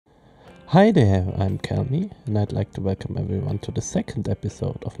Hi there, I'm Celmi, and I'd like to welcome everyone to the second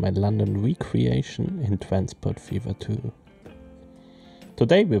episode of my London recreation in Transport Fever 2.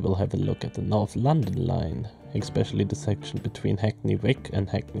 Today we will have a look at the Nort London Line, especially the section between Hackney Wick and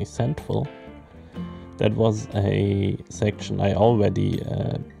Hackney Central. That was a section I already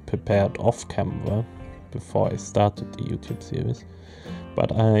prepared off camera before I started the YouTube series.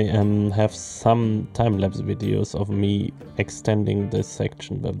 But I have some time-lapse videos of me extending this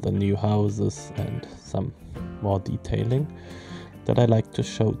section with the new houses and some more detailing that I like to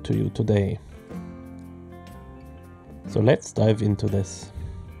show to you today. So let's dive into this.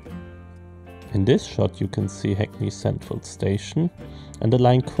 In this shot you can see Hackney Central Station, and the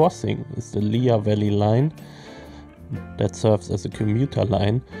line crossing is the Lea Valley Line that serves as a commuter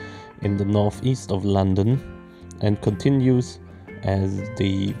line in the northeast of London and continues as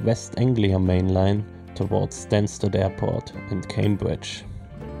the West Anglia main line towards Stansted Airport in Cambridge.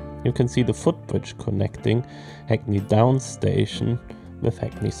 You can see the footbridge connecting Hackney Downs Station with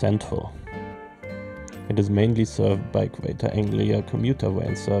Hackney Central. It is mainly served by Greater Anglia commuter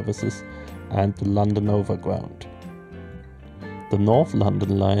rail services and the London Overground. The North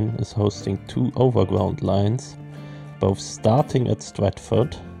London Line is hosting two overground lines, both starting at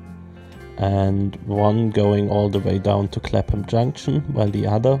Stratford and one going all the way down to Clapham Junction, while the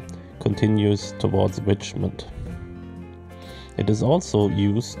other continues towards Richmond. It is also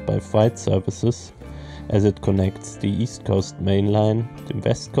used by freight services as it connects the East Coast Main Line, the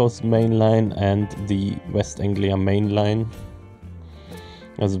West Coast Main Line and the West Anglia Main Line,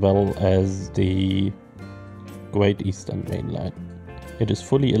 as well as the Great Eastern Main Line. It is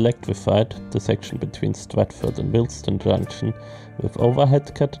fully electrified, the section between Stratford and Willesden Junction with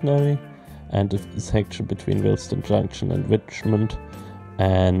overhead catenary, and the section between Willesden Junction and Richmond,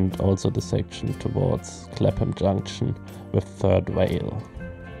 and also the section towards Clapham Junction with third rail.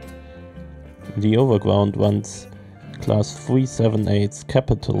 The overground runs Class 378's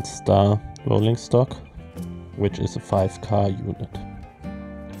Capital Star rolling stock, which is a 5-car unit.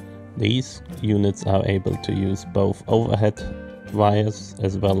 These units are able to use both overhead wires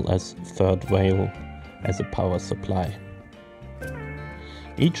as well as third rail as a power supply.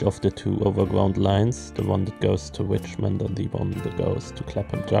 Each of the two overground lines, the one that goes to Richmond and the one that goes to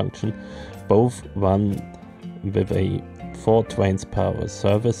Clapham Junction, both run with a 4 trains per hour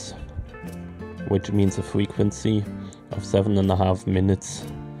service, which means a frequency of 7.5 minutes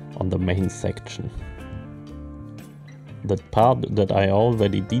on the main section. The part that I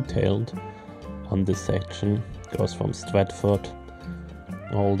already detailed on this section goes from Stratford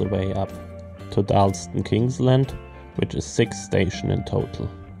all the way up to Dalston, Kingsland, which is 6 stations in total.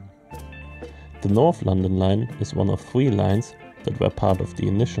 The North London Line is one of 3 lines that were part of the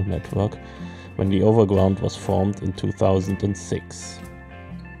initial network when the overground was formed in 2006.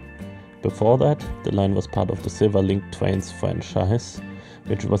 Before that, the line was part of the Silverlink Trains franchise,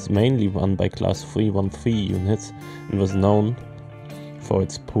 which was mainly run by Class 313 units and was known for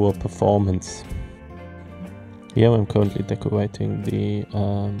its poor performance. Here I'm currently decorating the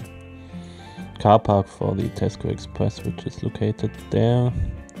car park for the Tesco Express, which is located there.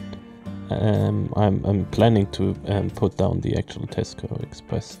 I'm planning to put down the actual Tesco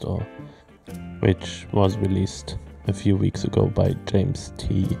Express store, which was released a few weeks ago by James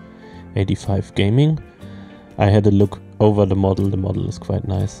T85 Gaming. I had a look over the model. The model is quite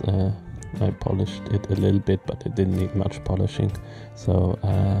nice. I polished it a little bit, but it didn't need much polishing. So,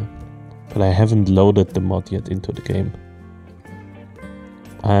 but I haven't loaded the mod yet into the game.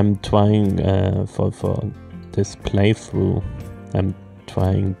 I'm trying for this playthrough, I'm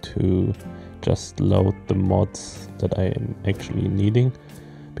trying to just load the mods that I am actually needing,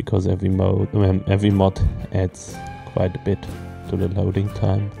 because every mod adds quite a bit to the loading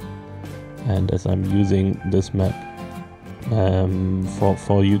time. And as I'm using this map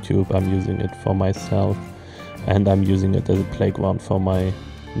for YouTube, I'm using it for myself, and I'm using it as a playground for my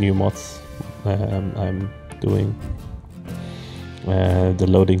new mods I'm doing. The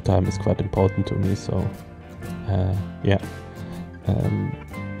loading time is quite important to me, so yeah,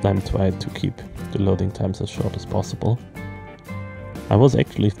 I'm trying to keep the loading times as short as possible. I was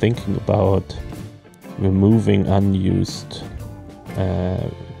actually thinking about removing unused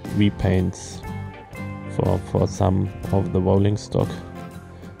repaints for some of the rolling stock,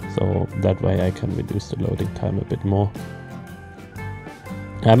 so that way I can reduce the loading time a bit more.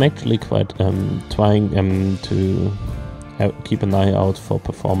 I'm actually quite trying to keep an eye out for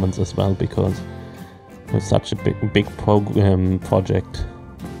performance as well, because with such a big project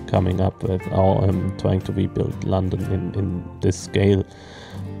coming up with trying to rebuild London in this scale,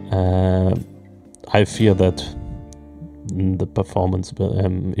 I fear that the performance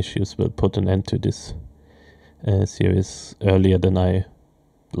issues will put an end to this series earlier than I'd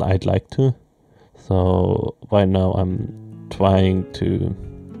like to. So right now I'm trying to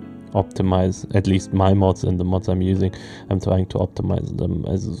optimize at least my mods and the mods I'm using. I'm trying to optimize them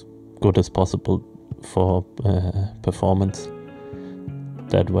as good as possible for performance.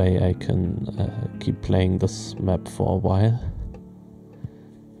 That way I can keep playing this map for a while.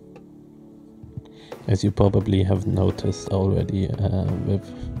 As you probably have noticed already with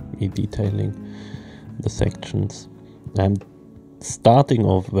me detailing the sections, I'm starting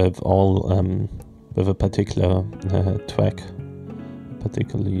off with with a particular track,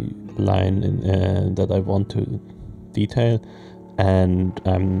 particularly line that I want to detail, and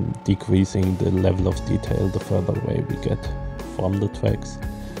I'm decreasing the level of detail the further away we get from the tracks.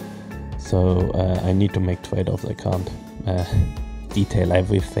 So I need to make trade-offs. I can't detail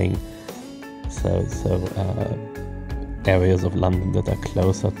everything. So areas of London that are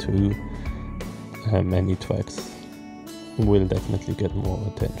closer to many tracks will definitely get more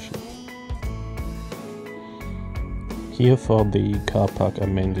attention. Here for the car park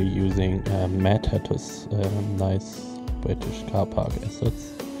I'm mainly using Mad Hatter's nice British car park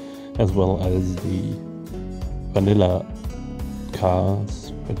assets, as well as the vanilla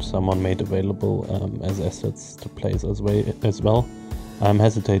cars which someone made available as assets to place as well. I'm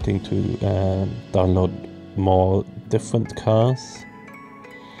hesitating to download more different cars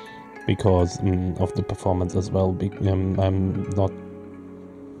because of the performance as well. I'm not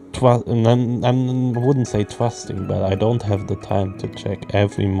I wouldn't say trusting, but I don't have the time to check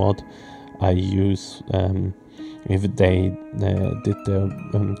every mod I use if they did their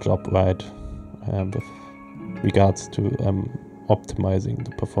job right with regards to optimizing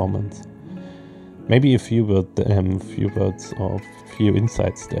the performance. Maybe a few words or few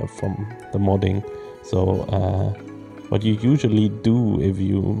insights there from the modding. So what you usually do if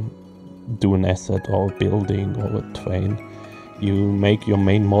you do an asset or a building or a train, you make your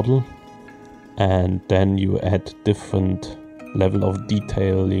main model and then you add different level of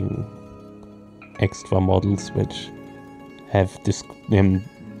detailing extra models which have this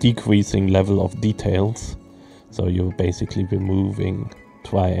decreasing level of details. So you're basically removing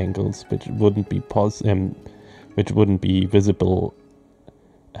triangles which wouldn't be visible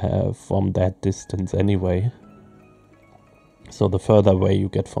from that distance anyway. So the further away you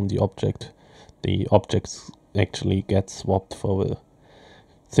get from the objects actually get swapped for a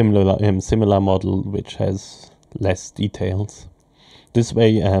similar model which has less details. This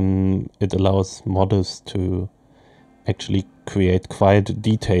way it allows modders to actually create quite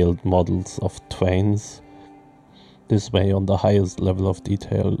detailed models of trains. This way, on the highest level of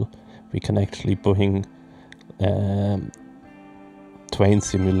detail, we can actually bring train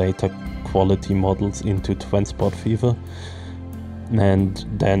simulator quality models into Transport Fever, and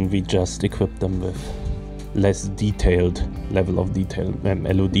then we just equip them with less detailed level of detail,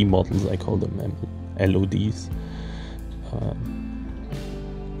 LOD models, I call them LODs.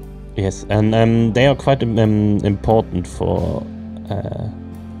 Yes, and they are quite important for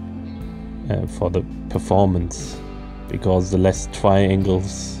the performance, because the less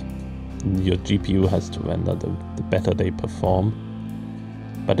triangles your GPU has to render, the better they perform.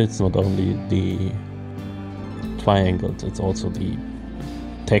 But it's not only the triangles, it's also the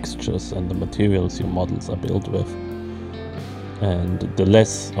textures and the materials your models are built with. And the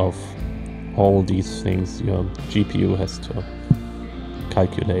less of all these things your GPU has to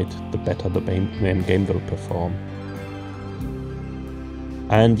calculate, the better the game will perform.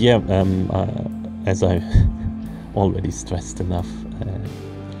 And yeah, as I already stressed enough,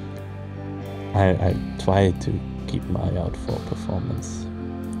 I try to keep my eye out for performance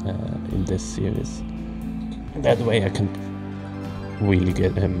in this series. That way I can really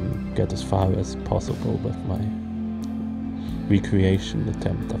get as far as possible with my recreation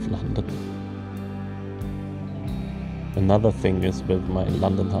attempt of London. Another thing is with my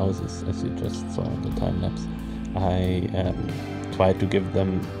London houses, as you just saw in the time lapse, I try to give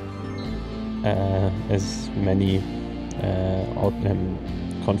them as many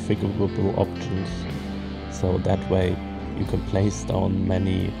configurable options, so that way you can place down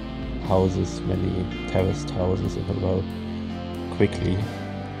many houses, many terraced houses in a row quickly,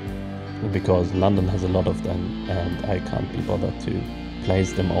 because London has a lot of them and I can't be bothered to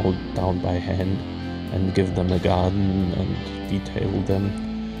place them all down by hand and give them a garden and detail them,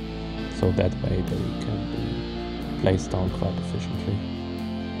 so that way they can be placed down quite efficiently.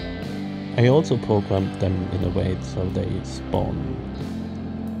 I also programmed them in a way so they spawn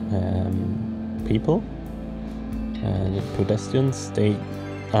people and pedestrians. They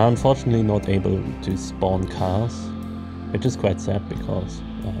are unfortunately not able to spawn cars, which is quite sad because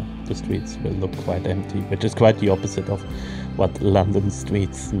the streets will look quite empty, which is quite the opposite of what London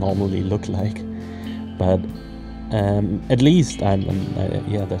streets normally look like. But at least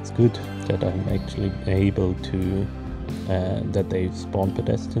yeah, that's good that I'm actually able to that they spawn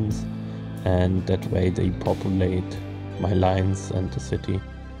pedestrians, and that way they populate my lines and the city.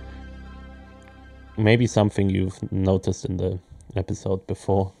 Maybe something you've noticed in the episode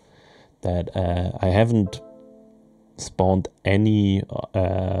before, that I haven't spawned any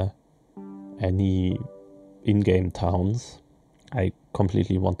in-game towns. I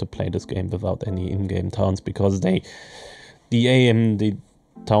completely want to play this game without any in-game towns, because the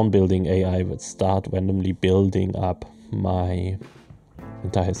town building AI would start randomly building up my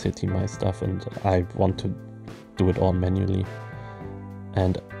entire city, my stuff, and I want to do it all manually.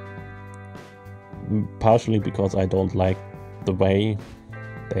 And partially because I don't like the way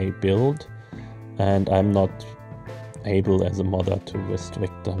they build, and I'm not able as a modder to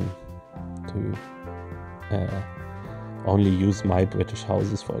restrict them to only use my British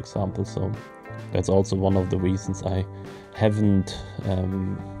houses, for example. So that's also one of the reasons I haven't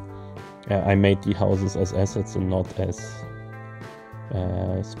I made the houses as assets and not as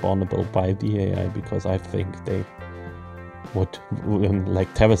spawnable by the AI, because I think they would,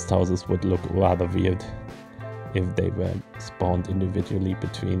 like terraced houses would look rather weird if they were spawned individually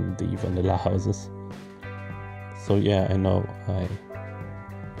between the vanilla houses. So yeah, I know I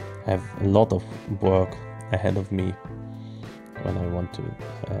have a lot of work ahead of me when I want to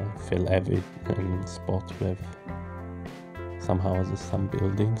fill every spot with some houses, some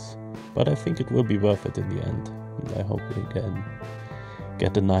buildings. But I think it will be worth it in the end, and I hope we can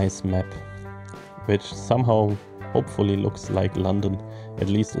get a nice map, which somehow hopefully looks like London. At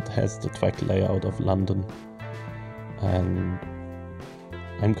least it has the track layout of London. And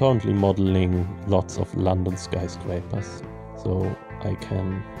I'm currently modeling lots of London skyscrapers, so I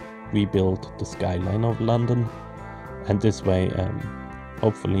can rebuild the skyline of London, and this way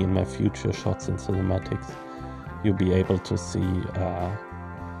hopefully in my future shots in cinematics you'll be able to see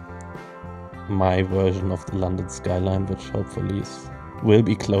my version of the London skyline, which hopefully will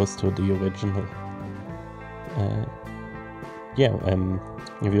be close to the original. Yeah,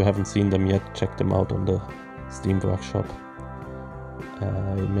 if you haven't seen them yet, check them out on the Steam workshop.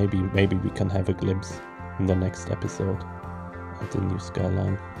 Maybe we can have a glimpse in the next episode at the new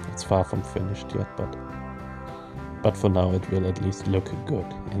skyline. It's far from finished yet, but for now it will at least look good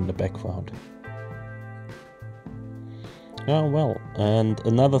in the background. Oh well, and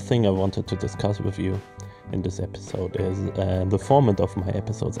another thing I wanted to discuss with you in this episode is the format of my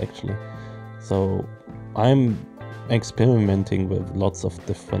episodes, actually. So I'm experimenting with lots of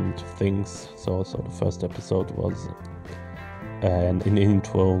different things. So the first episode was an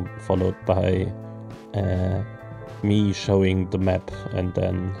intro followed by me showing the map and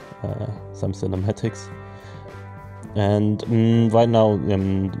then some cinematics. And right now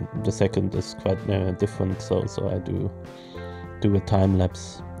the second is quite different, so I do a time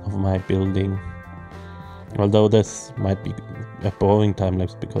lapse of my building. Although this might be a boring time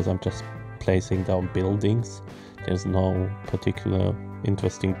lapse because I'm just placing down buildings. There's no particular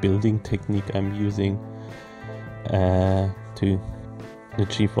interesting building technique I'm using to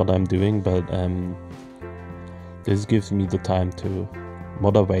achieve what I'm doing, but this gives me the time to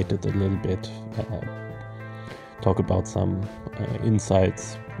moderate it a little bit, talk about some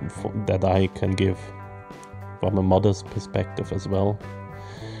insights that I can give from a modder's perspective as well.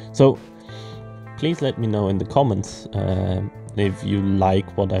 So please let me know in the comments if you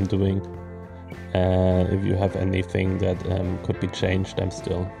like what I'm doing, if you have anything that could be changed. I'm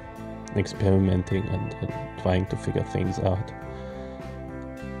still experimenting and trying to figure things out,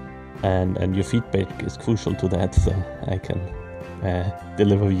 and your feedback is crucial to that, so I can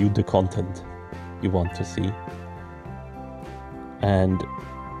deliver you the content you want to see. And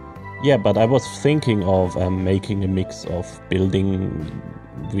yeah, but I was thinking of making a mix of building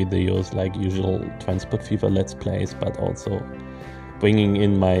videos like usual Transport Fever Let's Plays, but also bringing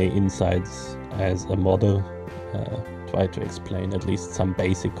in my insights as a modder, try to explain at least some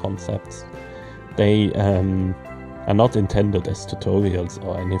basic concepts. They are not intended as tutorials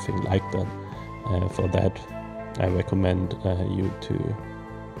or anything like that. For that, I recommend you to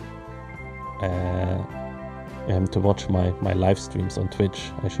watch my live streams on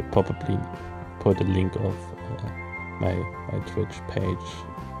Twitch. I should probably put a link of my Twitch page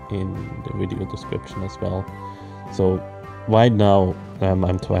in the video description as well. So right now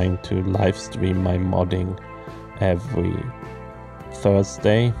I'm trying to live stream my modding every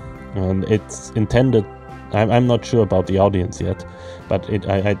Thursday, and it's intended, I'm not sure about the audience yet, but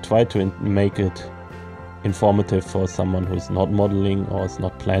I try to make it informative for someone who's not modeling or is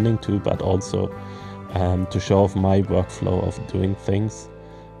not planning to, but also to show off my workflow of doing things,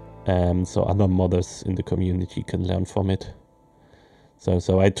 so other modders in the community can learn from it.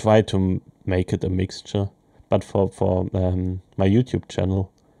 So I try to make it a mixture, but for my YouTube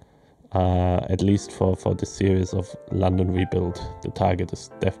channel, at least for the series of London Rebuild, the target is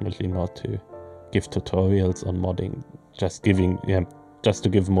definitely not to give tutorials on modding, just to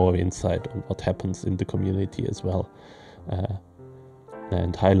give more insight on what happens in the community as well,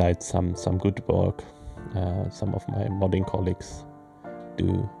 and highlight some good work some of my modding colleagues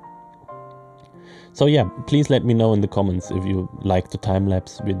do. So yeah, please let me know in the comments if you like the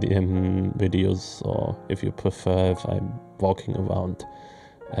time-lapse videos, or if you prefer if I'm walking around,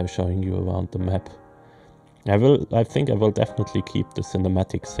 showing you around the map. I think I will definitely keep the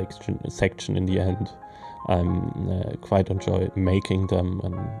cinematic section in the end. I'm quite enjoy making them,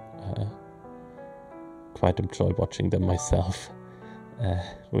 and quite enjoy watching them myself,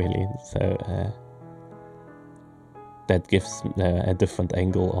 really. So that gives a different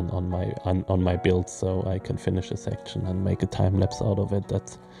angle on my build, so I can finish a section and make a time lapse out of it.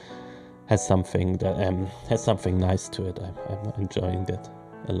 That has something nice to it. I'm enjoying it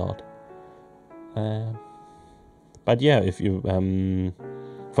a lot. But yeah, if you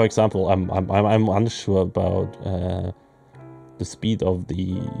for example, I'm unsure about the speed of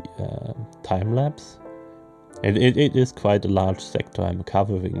the time lapse. It is quite a large sector I'm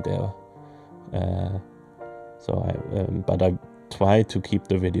covering there. But I try to keep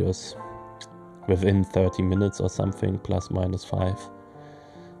the videos within 30 minutes or something, plus minus 5.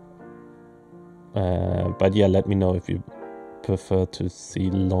 But yeah, let me know if you prefer to see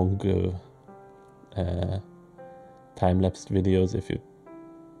longer time-lapse videos,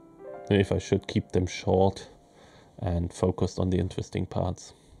 if I should keep them short and focused on the interesting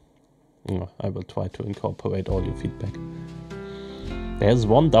parts. I will try to incorporate all your feedback. There's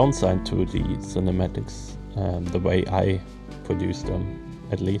one downside to the cinematics, the way I produce them,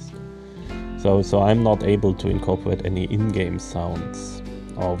 at least. So I'm not able to incorporate any in-game sounds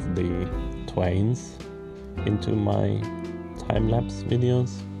of the trains into my time-lapse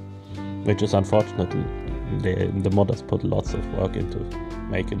videos, which is unfortunate. The modders put lots of work into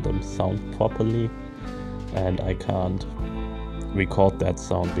making them sound properly, and I can't record that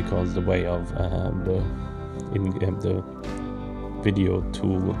sound because the way of the video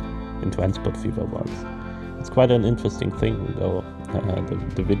tool in Transport Fever works. It's quite an interesting thing though,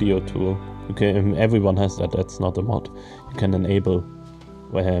 the video tool. Everyone has that, that's not a mod. You can enable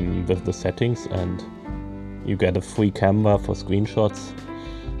with the settings, and you get a free camera for screenshots.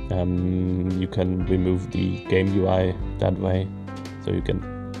 You can remove the game UI that way, so you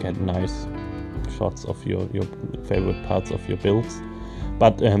can get nice shots of your favorite parts of your builds.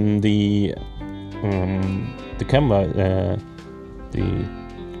 But the camera, the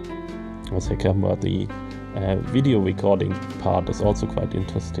video recording part is also quite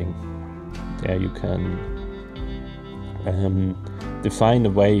interesting. There you can define a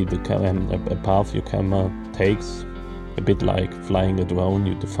way a path your camera takes, a bit like flying a drone.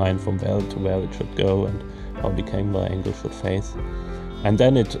 You define from where to where it should go and how the camera angle should face, and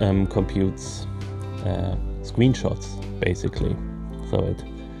then it computes screenshots basically. So it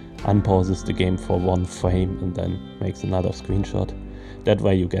unpauses the game for one frame and then makes another screenshot. That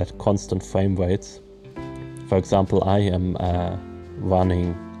way you get constant frame rates. For example, I am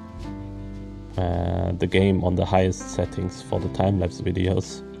running the game on the highest settings for the time-lapse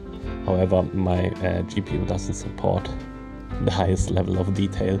videos. However, my GPU doesn't support the highest level of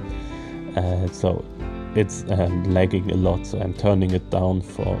detail, so it's lagging a lot. So I'm turning it down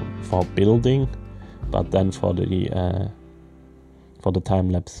for building, but then for the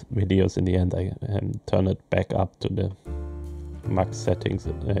time-lapse videos in the end, I turn it back up to the max settings,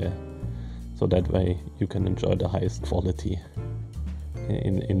 so that way you can enjoy the highest quality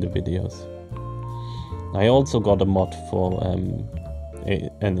in the videos. I also got a mod for an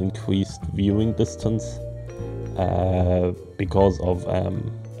increased viewing distance because of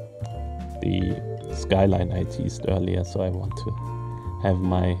the skyline I teased earlier. So I want to have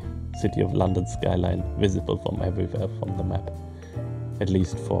my City of London skyline visible from everywhere from the map, at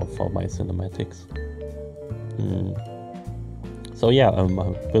least for my cinematics. So yeah,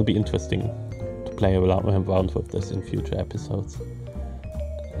 it will be interesting to play around with this in future episodes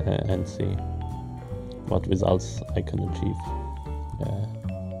and see what results I can achieve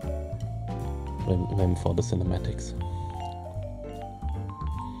when for the cinematics.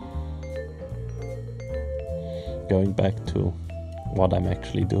 Going back to what I'm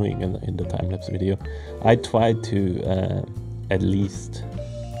actually doing in the time-lapse video, I try to at least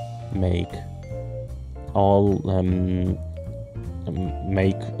make all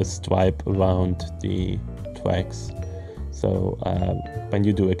make a stripe around the tracks. So when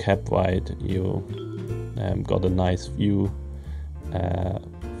you do a cab ride, you got a nice view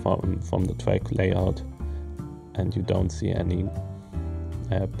from the track layout, and you don't see any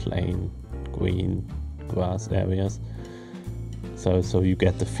plain green grass areas. So you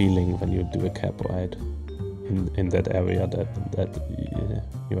get the feeling when you do a cab ride in that area that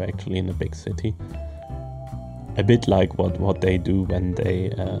you're actually in a big city. A bit like what they do when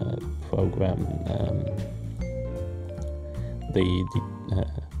they program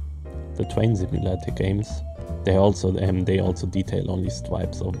the train simulator games. They also detail only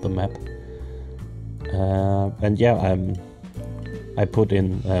stripes of the map. And yeah, I put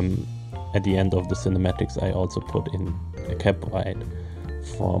in at the end of the cinematics. I also put in a cab ride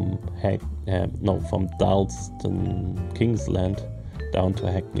from Dalston, Kingsland down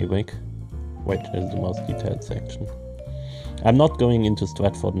to Hackney, Wick, which is the most detailed section. I'm not going into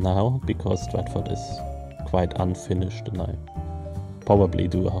Stratford now because Stratford is quite unfinished, and I probably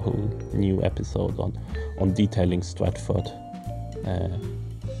do a whole new episode on detailing Stratford,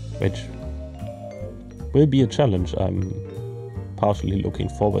 which will be a challenge. I'm partially looking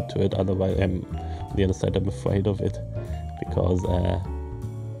forward to it, otherwise on the other side I'm afraid of it, because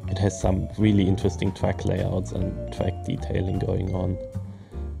it has some really interesting track layouts and track detailing going on.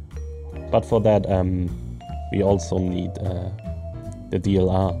 But for that we also need the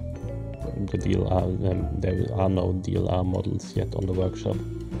DLR. There are no DLR models yet on the workshop,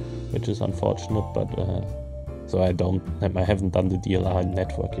 which is unfortunate, but so I haven't done the DLR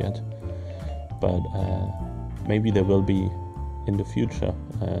network yet, but maybe there will be in the future,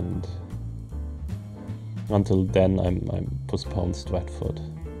 and until then I'm postponed Stratford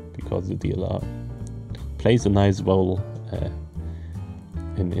because the DLR plays a nice role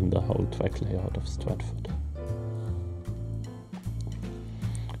in the whole track layout of Stratford.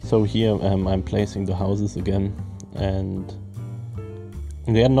 So here I'm placing the houses again, and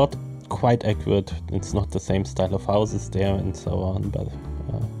they are not quite accurate. It's not the same style of houses there and so on, but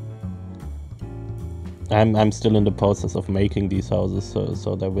I'm still in the process of making these houses,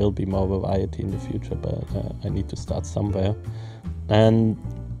 so there will be more variety in the future, but I need to start somewhere. And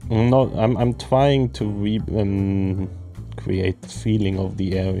I'm trying to create the feeling of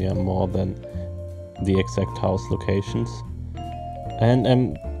the area more than the exact house locations.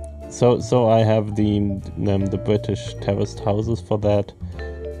 And so I have the British terraced houses for that,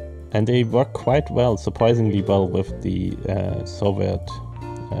 and they work quite well, surprisingly well, with the Soviet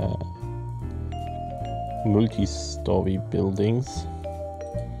multi-story buildings,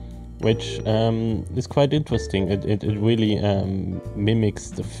 which is quite interesting. It really mimics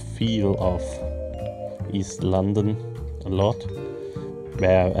the feel of East London a lot,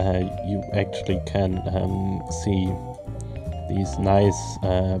 where you actually can see these nice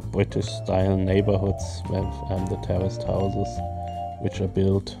British style neighborhoods with the terraced houses, which are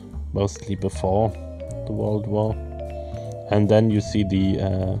built mostly before the World War. And then you see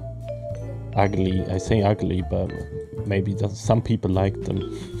the ugly, I say ugly, but maybe some people like them,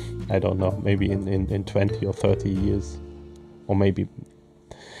 I don't know, maybe in 20 or 30 years, or maybe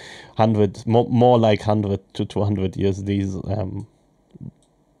 100, more like 100 to 200 years, these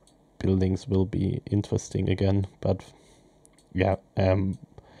buildings will be interesting again. But yeah,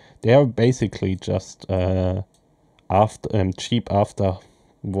 they are basically just cheap after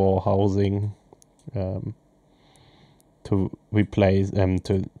war housing to replace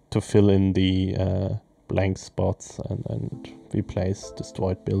to fill in the blank spots and replace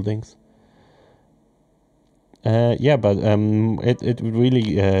destroyed buildings. Yeah, but it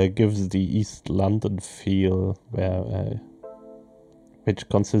really gives the East London feel, where which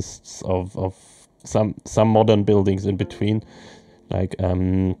consists of some modern buildings in between, like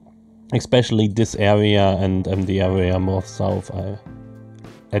especially this area and the area north south.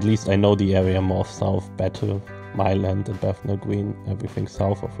 At least I know the area north south better, Mile End and Bethnal Green, everything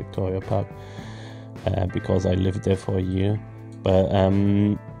south of Victoria Park, because I lived there for a year. But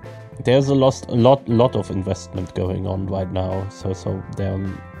there's a lot of investment going on right now. So there are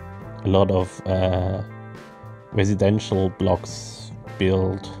a lot of residential blocks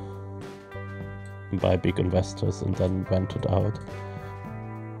built by big investors and then rented out,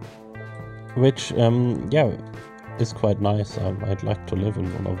 which yeah, is quite nice. I'd like to live in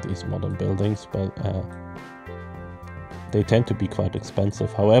one of these modern buildings, but they tend to be quite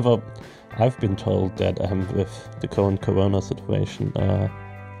expensive. However, I've been told that with the current corona situation,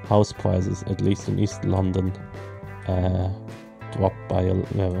 house prices, at least in East London, dropped by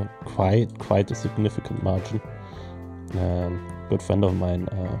quite a significant margin. good friend of mine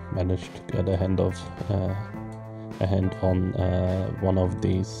managed to get a hand on one of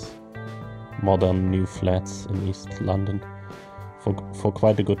these modern new flats in East London for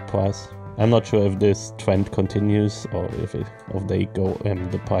quite a good price. I'm not sure if this trend continues or if they go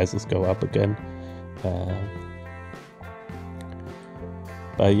the prices go up again.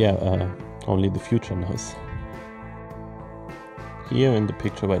 But yeah, only the future knows. Here in the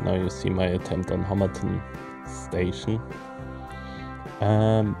picture right now you see my attempt on Homerton Station.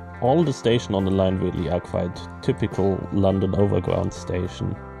 All the stations on the line really are quite typical London Overground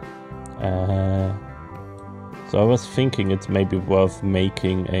station. So I was thinking it's maybe worth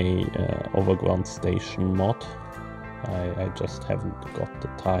making a Overground station mod. I just haven't got the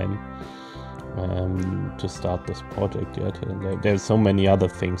time to start this project yet. And there's so many other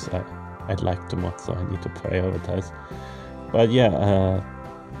things I'd like to mod, so I need to prioritize. But yeah,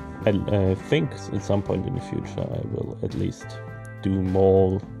 I think at some point in the future I will at least do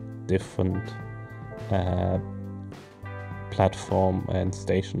more different platform and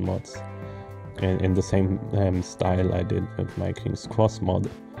station mods in the same style I did with my King's Cross mod,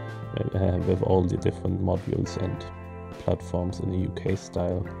 with all the different modules and platforms in the UK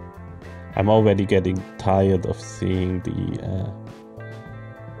style. I'm already getting tired of seeing the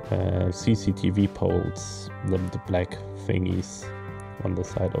CCTV poles, the black thingies on the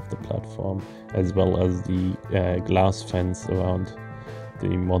side of the platform, as well as the glass fence around the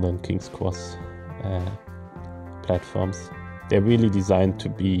modern King's Cross platforms. They're really designed to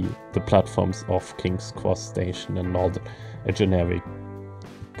be the platforms of King's Cross Station and not a generic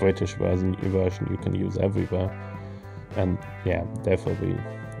British version you can use everywhere. And yeah, therefore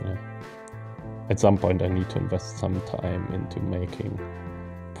at some point I need to invest some time into making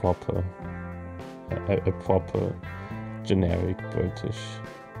a proper generic British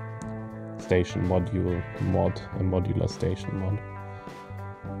station module mod, a modular station mod.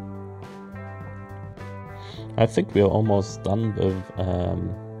 I think we're almost done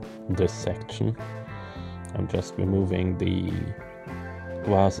with this section. I'm just removing the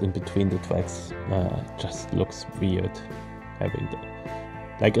grass in between the tracks. Just looks weird having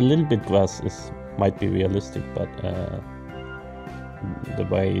like a little bit grass might be realistic, but the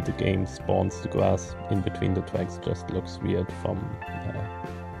way the game spawns the grass in between the tracks just looks weird from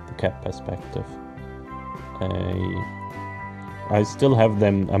the cat perspective. I still have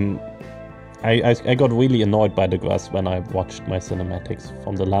them. I got really annoyed by the grass when I watched my cinematics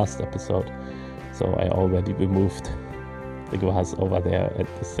from the last episode, so I already removed the grass over there at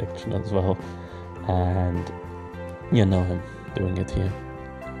this section as well, and you know I'm doing it here.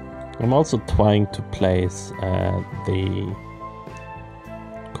 I'm also trying to place the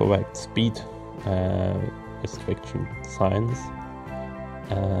correct speed restriction signs.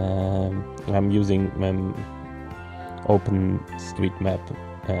 I'm using OpenStreetMap,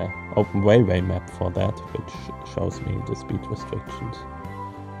 Open Railway Map for that, which shows me the speed restrictions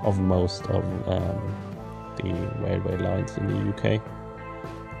of most of the railway lines in the UK.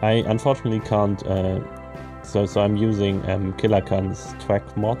 I unfortunately can't, so I'm using Killercan's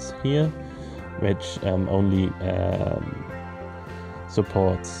track mods here, which only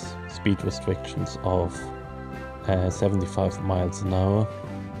supports speed restrictions of 75 miles an hour.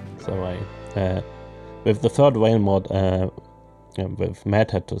 So I, with the third rail mod, with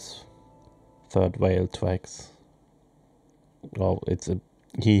Mad Hatter's third rail tracks, well,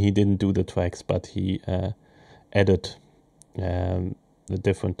 he didn't do the tracks, but he added the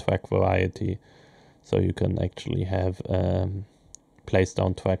different track variety, so you can actually have place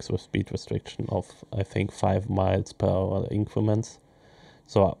down tracks with speed restriction of I think 5 miles per hour increments.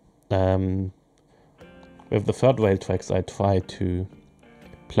 So with the third rail tracks I try to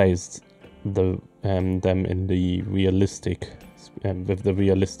place them in the realistic with the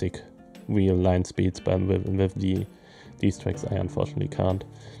realistic real line speeds, but with these tracks I unfortunately can't.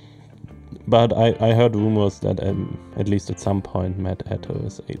 But I heard rumors that at least at some point Mad Hatter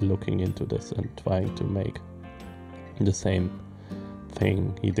is looking into this and trying to make the same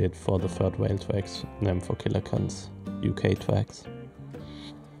thing he did for the third rail tracks for Killercan's UK tracks.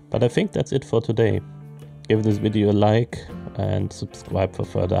 But I think that's it for today. Give this video a like and subscribe for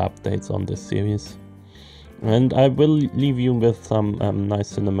further updates on this series. And I will leave you with some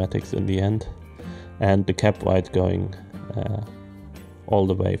nice cinematics in the end, and the cab ride going all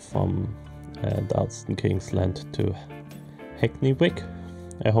the way from Dalston, Kingsland to Hackney, Wick.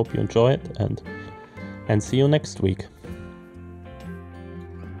 I hope you enjoy it, and see you next week.